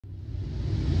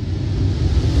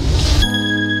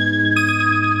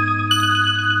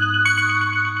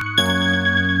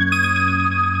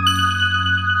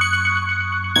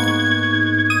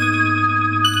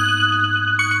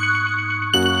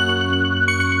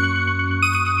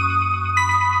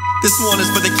This one is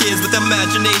for the kids with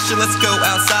imagination. Let's go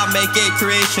outside, make a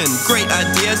creation. Great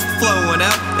ideas flowing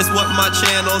out, it's what my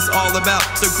channel's all about.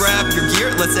 So grab your gear,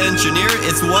 let's engineer.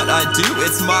 It's what I do,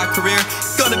 it's my career.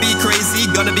 Gonna be crazy,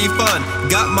 gonna be fun.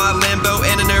 Got my Lambo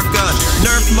and a Nerf gun.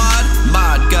 Nerf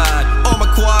mod god. On my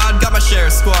quad, got my share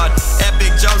squad.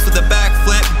 Epic jumps with a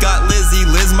backflip. Got Lizzie,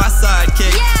 Liz my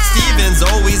sidekick. Steven's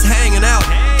always hanging out.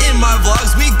 In my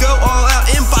vlogs, we go all out.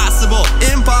 Impossible,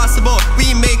 impossible.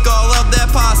 We make all of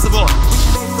that possible. We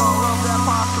make all of that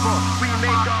possible. We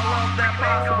make all of that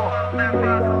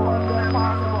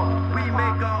possible. We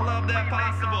make all of that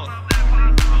possible.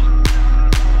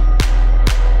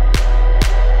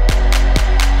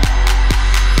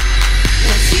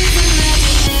 Let's use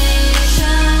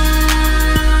imagination.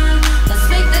 Let's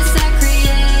make this our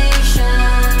creation.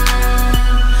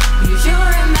 Use your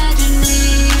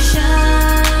imagination.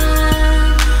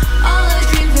 All our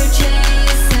dreams we're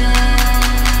chasing.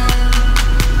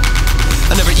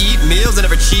 I never eat meals, I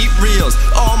never cheat reels.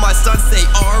 All my stunts, they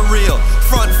are real.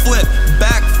 Front flip,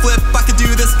 back flip, I can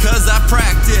do this cause I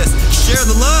practice. Share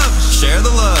the love, share the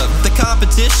love. The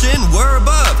competition, we're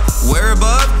above. We're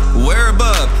above, we're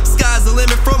above. Sky's the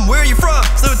limit from where you're from.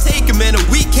 So take a minute,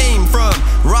 we came from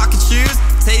rocket shoes,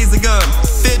 taser gun,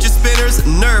 fidget spinners,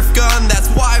 Nerf gun. That's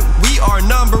why we are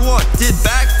 #1. Did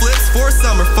backflips for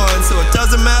summer fun. So it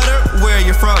doesn't matter where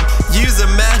you're from. Use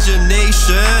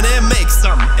imagination and make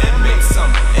something. And make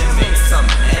something. And make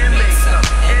something. And make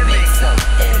something. And make something.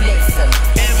 And make something.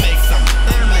 And make something.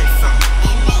 And make something.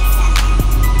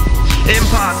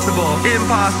 Impossible,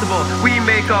 impossible. We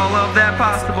make all of that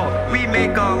possible. We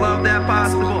make all of that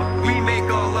possible. We make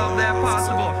all of that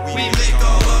possible. We make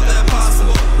all of that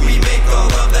possible. We make all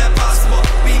of that possible.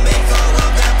 We make all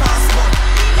of that possible.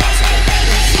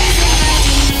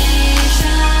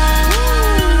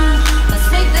 Let's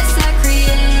make this our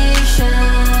creation.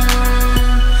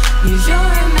 Use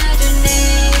your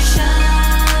imagination.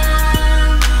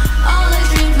 All our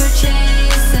dreams we're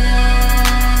chasing.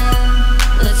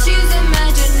 Let's use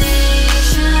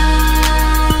imagination.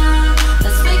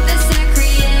 Let's make this our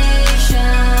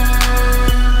creation.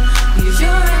 Use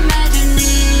your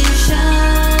imagination.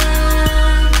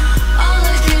 All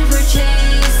our dreams we're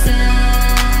chasing.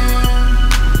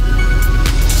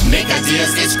 Make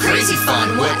ideas, it's crazy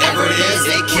fun. Whatever it is,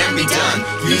 it can be done.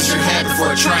 Use your head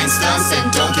before trying stunts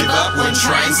and don't give up when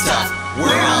trying stuff.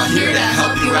 We're all here to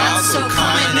help you out, so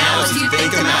comment now as you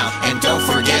think them out. And don't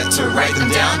forget to write them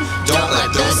down. Don't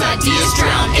let those ideas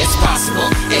drown. It's possible,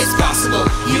 it's possible.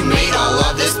 You made all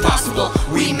of this possible.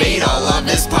 We made all of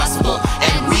this possible.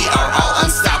 And we are all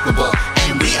unstoppable.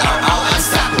 And we are all